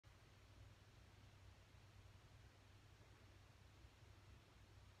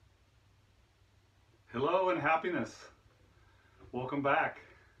Hello and happiness. Welcome back.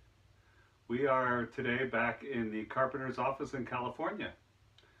 We are today back in the carpenter's office in California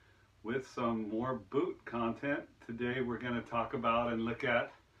with some more boot content. Today we're going to talk about and look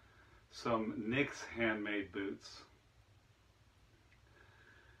at some NYX handmade boots.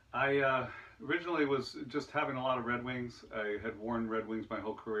 I originally was just having a lot of Red Wings. I had worn Red Wings my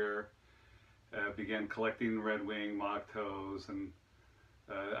whole career. Began collecting Red Wing, mock toes, and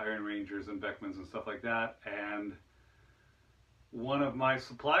Iron Rangers and Beckmans and stuff like that. And one of my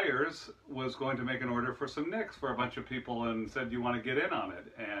suppliers was going to make an order for some NYX for a bunch of people and said, "Do you want to get in on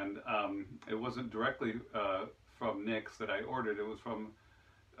it?" And it wasn't directly from NYX that I ordered. It was from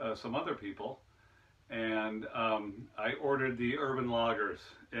some other people. And I ordered the Urban Loggers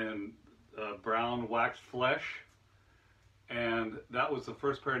in brown waxed flesh. And that was the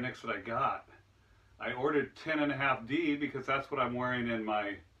first pair of NYX that I got. I ordered 10.5D because that's what I'm wearing in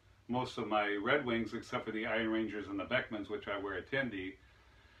most of my Red Wings, except for the Iron Rangers and the Beckmans, which I wear at 10D.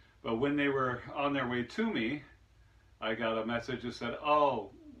 But when they were on their way to me, I got a message that said,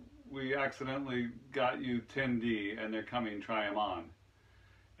 "Oh, we accidentally got you 10D and they're coming, try them on."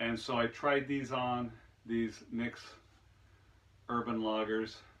 And so I tried these on, these NYX Urban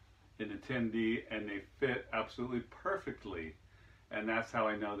Loggers in the 10D, and they fit absolutely perfectly. And that's how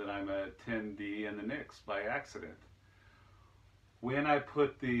I know that I'm a 10D in the NYX, by accident. When I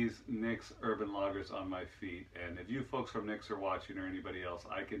put these NYX Urban Loggers on my feet, and if you folks from NYX are watching or anybody else,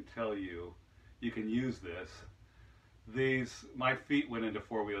 I can tell you, you can use this. My feet went into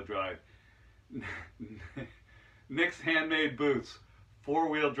four-wheel drive. NYX handmade boots,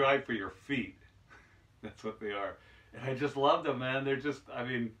 four-wheel drive for your feet. That's what they are. And I just love them, man. They're just, I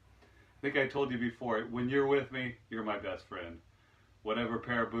think I told you before, when you're with me, you're my best friend. Whatever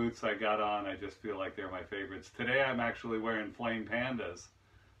pair of boots I got on, I just feel like they're my favorites. Today I'm actually wearing Flame Pandas,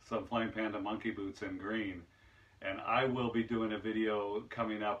 some Flame Panda monkey boots in green. And I will be doing a video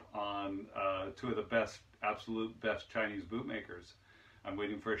coming up on two of the best, absolute best Chinese boot makers. I'm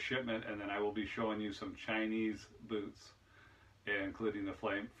waiting for a shipment, and then I will be showing you some Chinese boots, including the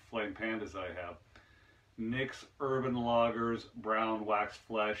Flame Pandas that I have. NYX Urban Loggers, brown waxed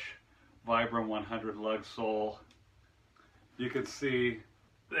flesh, Vibram 100 lug sole. You can see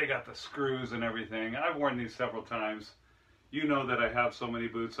they got the screws and everything. I've worn these several times. You know that I have so many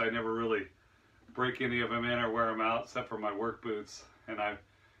boots, I never really break any of them in or wear them out, except for my work boots. And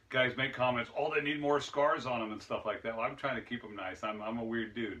guys make comments, "Oh, they need more scars on them," and stuff like that. Well, I'm trying to keep them nice. I'm a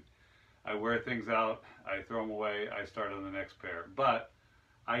weird dude. I wear things out, I throw them away, I start on the next pair. But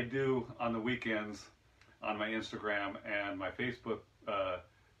I do, on the weekends, on my Instagram and my Facebook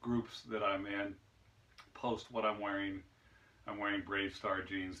groups that I'm in, post what I'm wearing. I'm wearing Brave Star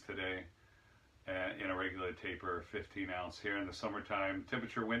jeans today in a regular taper, 15 ounce. Here in the summertime,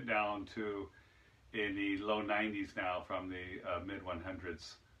 temperature went down to in the low 90s now from the mid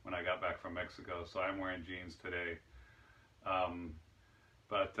 100s when I got back from Mexico. So I'm wearing jeans today.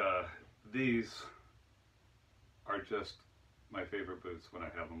 But these are just my favorite boots when I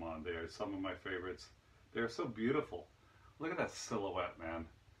have them on. They are some of my favorites. They're so beautiful. Look at that silhouette, man.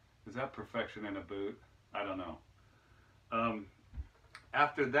 Is that perfection in a boot? I don't know.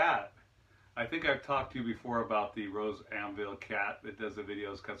 After that, I think I've talked to you before about the Rose Anvil cat that does the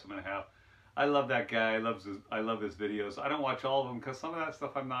videos, cuts them in half. I love that guy. I love his videos. I don't watch all of them because some of that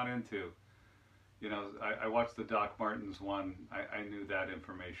stuff I'm not into. You know, I watched the Doc Martens one. I knew that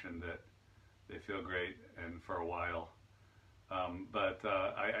information, that they feel great, and for a while. But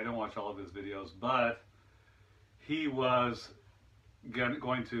I don't watch all of his videos. But he was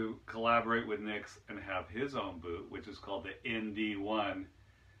going to collaborate with NYX and have his own boot, which is called the ND1.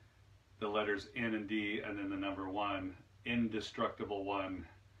 The letters N and D and then the number 1, Indestructible One.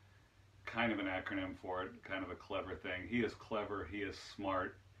 Kind of an acronym for it, kind of a clever thing. He is clever, he is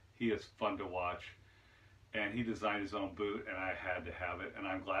smart, he is fun to watch, and he designed his own boot, and I had to have it, and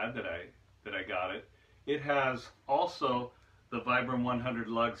I'm glad that I got it. It has also the Vibram 100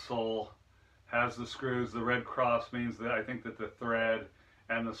 lug sole, has the screws. The red cross means that I think that the thread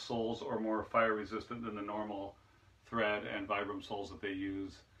and the soles are more fire resistant than the normal thread and Vibram soles that they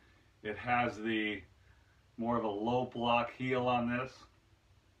use. It has the more of a low block heel on this,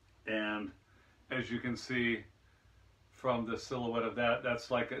 and as you can see from the silhouette of that, that's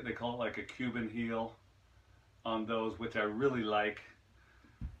like they call it like a Cuban heel on those, which I really like.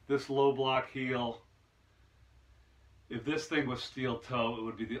 This low block heel, if this thing was steel toe, it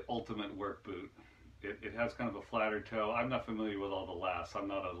would be the ultimate work boot. It has kind of a flatter toe. I'm not familiar with all the lasts. I'm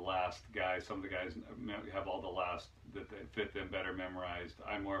not a last guy. Some of the guys have all the lasts that fit them better memorized.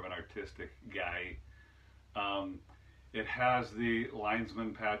 I'm more of an artistic guy. It has the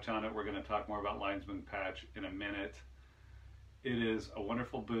linesman patch on it. We're going to talk more about linesman patch in a minute. It is a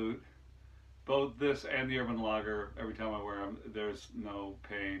wonderful boot. Both this and the Urban Logger, every time I wear them, there's no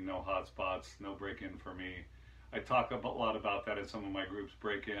pain, no hot spots, no break-in for me. I talk a lot about that in some of my groups,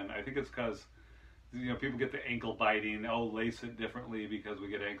 break-in. I think it's because, people get the ankle biting. Oh, lace it differently because we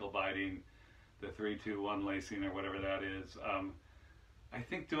get ankle biting, the 3-2-1 lacing or whatever that is. I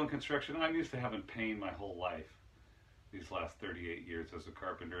think doing construction, I'm used to having pain my whole life, these last 38 years as a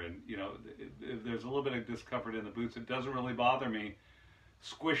carpenter. And, if there's a little bit of discomfort in the boots, it doesn't really bother me.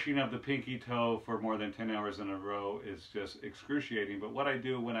 Squishing of the pinky toe for more than 10 hours in a row is just excruciating. But what I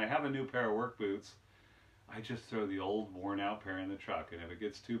do when I have a new pair of work boots, I just throw the old worn out pair in the truck. And if it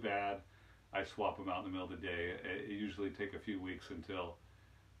gets too bad, I swap them out in the middle of the day. It usually take a few weeks until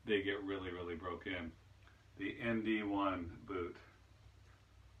they get really, really broke in. The ND1 boot.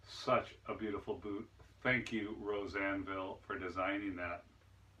 Such a beautiful boot. Thank you, Rose Anvil, for designing that.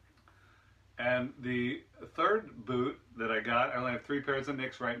 And the third boot that I got, I only have 3 pairs of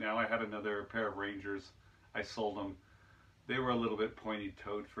Nicks right now. I had another pair of Rangers. I sold them. They were a little bit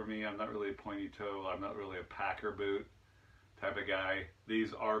pointy-toed for me. I'm not really a pointy-toe. I'm not really a packer boot type of guy.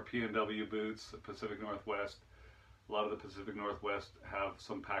 These are P&W boots, Pacific Northwest. A lot of the Pacific Northwest have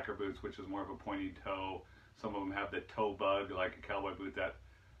some packer boots, which is more of a pointy toe. Some of them have the toe bug, like a cowboy boot, that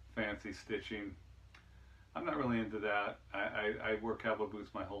fancy stitching. I'm not really into that. I wore cowboy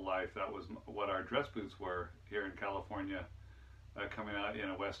boots my whole life. That was what our dress boots were here in California, coming out in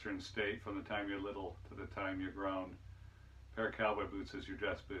a western state from the time you're little to the time you're grown. A pair of cowboy boots is your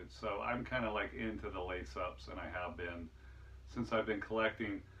dress boots. So I'm kind of like into the lace-ups, and I have been since I've been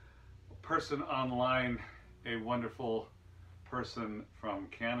collecting. A person online, a wonderful person from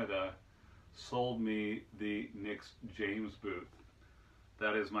Canada, sold me the Nicks James boot.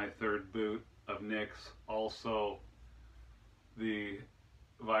 That is my third boot of Nicks. Also the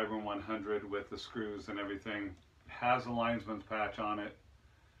Vibram 100 with the screws and everything. It has a linesman's patch on it.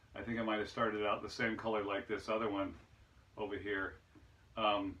 I think I might have started out the same color like this other one over here.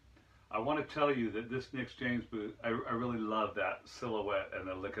 I want to tell you that this Nicks James boot, I really love that silhouette and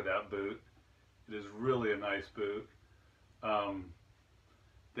the look of that boot. It is really a nice boot.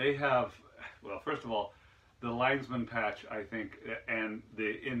 They have, well, first of all, the linesman patch, I think, and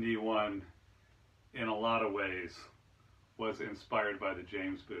the ND1 in a lot of ways was inspired by the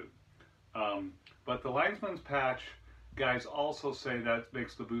James boot. But the linesman's patch, guys also say that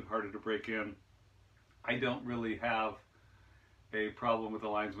makes the boot harder to break in. I don't really have a problem with the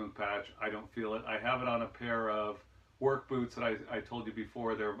linesman's patch. I don't feel it. I have it on a pair of work boots that I told you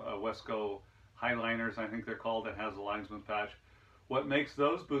before. They're Wesco Highliners, I think they're called, that has a linesman's patch. What makes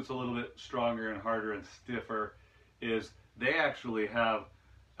those boots a little bit stronger and harder and stiffer is they actually have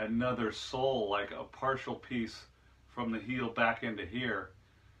another sole, like a partial piece from the heel back into here,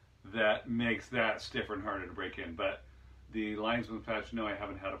 that makes that stiffer and harder to break in. But the linesman's patch, no, I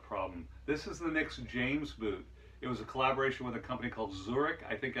haven't had a problem. This is the Nicks James boot. It was a collaboration with a company called Zurich,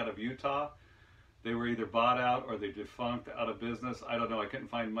 I think out of Utah. They were either bought out or they defunct, out of business. I don't know. I couldn't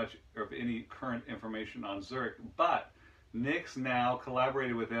find much of any current information on Zurich. But Nicks now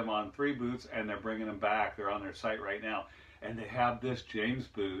collaborated with them on 3 boots, and they're bringing them back. They're on their site right now. And they have this James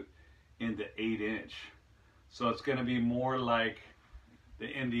boot in the 8-inch. So it's going to be more like the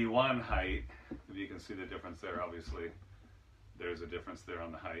ND1 height. If you can see the difference there, obviously. There's a difference there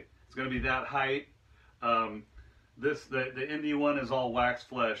on the height. It's going to be that height. The ND1 is all wax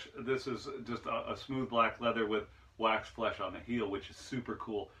flesh. This is just a smooth black leather with wax flesh on the heel, which is super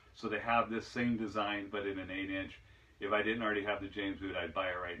cool. So they have this same design, but in an 8-inch. If I didn't already have the James boot, I'd buy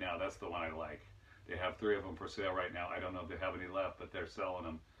it right now. That's the one I like. They have 3 of them for sale right now. I don't know if they have any left, but they're selling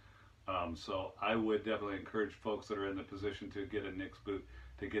them. So I would definitely encourage folks that are in the position to get a Nicks boot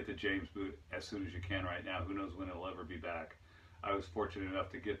to get the James boot as soon as you can right now. Who knows when it'll ever be back. I was fortunate enough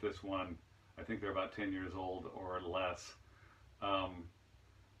to get this one. I think they're about 10 years old or less,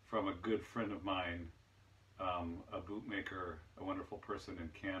 from a good friend of mine, a bootmaker, a wonderful person in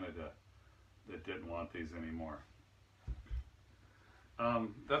Canada that didn't want these anymore.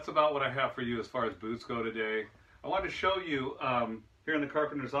 That's about what I have for you as far as boots go today. I wanted to show you here in the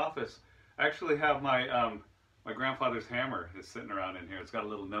carpenter's office. I actually have my my grandfather's hammer is sitting around in here. It's got a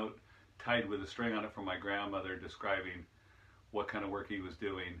little note tied with a string on it from my grandmother describing what kind of work he was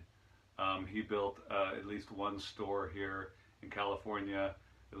doing. He built at least 1 store here in California,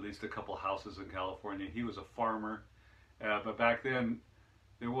 at least a couple houses in California. He was a farmer, but back then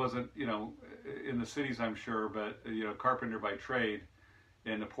there wasn't, in the cities I'm sure, but carpenter by trade.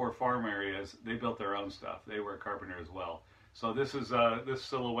 In the poor farm areas, they built their own stuff. They were a carpenter as well. So this is this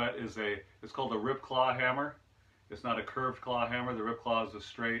silhouette is it's called a rip claw hammer. It's not a curved claw hammer. The rip claw is a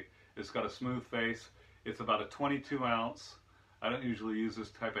straight. It's got a smooth face. It's about a 22 ounce. I don't usually use this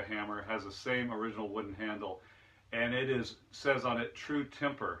type of hammer. It has the same original wooden handle. And it says on it, true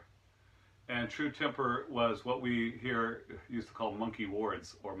temper. And true temper was what we here used to call Monkey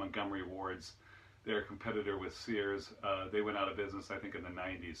Ward's or Montgomery Ward's. They're a competitor with Sears. They went out of business, I think, in the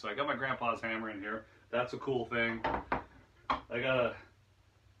 90s. So I got my grandpa's hammer in here. That's a cool thing.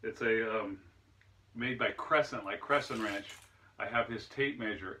 It's made by Crescent, like Crescent Wrench. I have his tape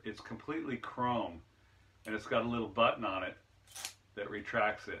measure. It's completely chrome, and it's got a little button on it that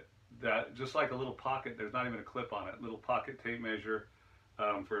retracts it. That just like a little pocket. There's not even a clip on it. Little pocket tape measure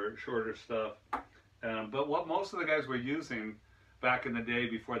for shorter stuff. But what most of the guys were using back in the day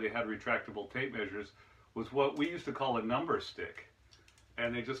before they had retractable tape measures was what we used to call a number stick,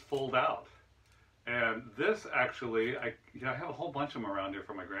 and they just fold out. And this actually, I have a whole bunch of them around here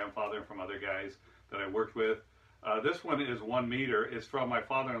from my grandfather and from other guys that I worked with. This one is 1 meter. It's from my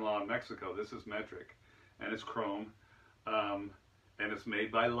father-in-law in Mexico. This is metric, and it's chrome, and it's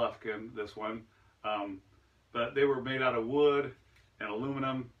made by Lufkin, this one. But they were made out of wood and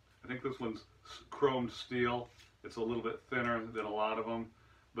aluminum. I think this one's chromed steel. It's a little bit thinner than a lot of them.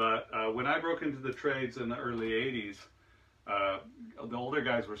 But when I broke into the trades in the early 80s, the older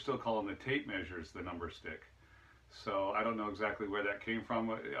guys were still calling the tape measures the number stick. So I don't know exactly where that came from.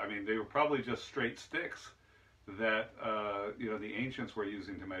 I mean, they were probably just straight sticks that the ancients were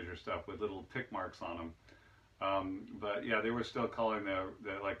using to measure stuff with little tick marks on them. But yeah, they were still calling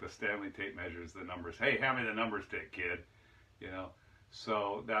like the Stanley tape measures the numbers. Hey, hand me the number stick, kid.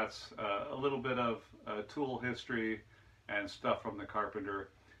 So that's a little bit of tool history and stuff from the carpenter.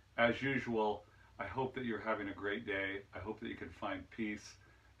 As usual, I hope that you're having a great day. I hope that you can find peace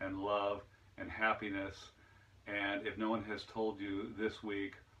and love and happiness. And if no one has told you this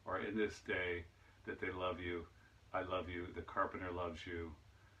week or in this day that they love you, I love you. The carpenter loves you.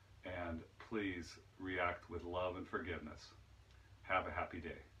 And please react with love and forgiveness. Have a happy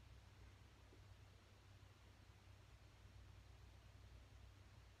day.